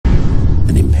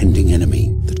An impending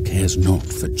enemy that cares not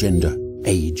for gender,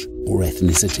 age, or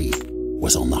ethnicity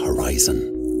was on the horizon.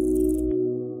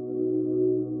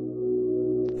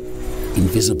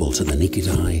 Invisible to the naked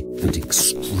eye and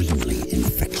extremely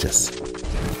infectious.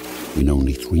 In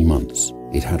only 3 months,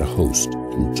 it had a host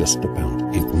in just about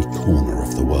every corner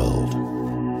of the world.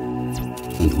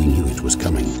 And we knew it was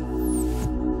coming.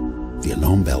 The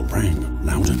alarm bell rang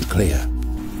loud and clear,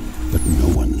 but no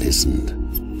one listened.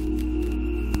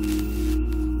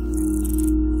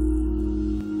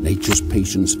 Nature's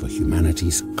patience for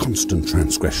humanity's constant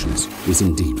transgressions is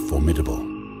indeed formidable,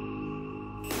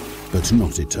 but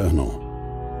not eternal.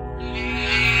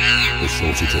 The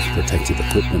shortage of protective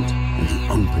equipment and the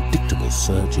unpredictable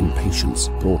surge in patients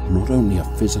brought not only a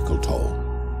physical toll,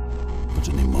 but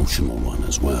an emotional one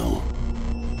as well.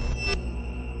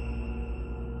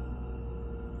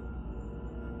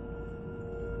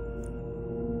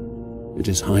 It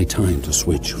is high time to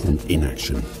switch from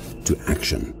inaction to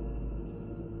action.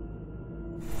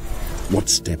 What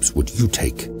steps would you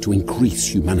take to increase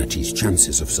humanity's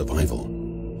chances of survival?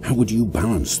 How would you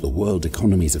balance the world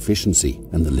economy's efficiency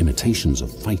and the limitations of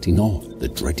fighting off the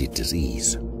dreaded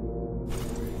disease?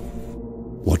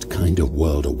 What kind of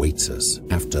world awaits us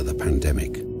after the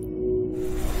pandemic?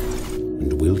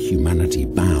 And will humanity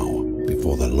bow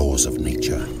before the laws of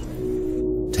nature?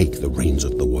 Take the reins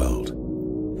of the world.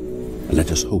 And let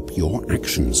us hope your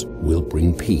actions will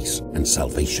bring peace and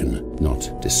salvation,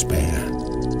 not despair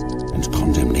and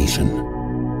condemnation.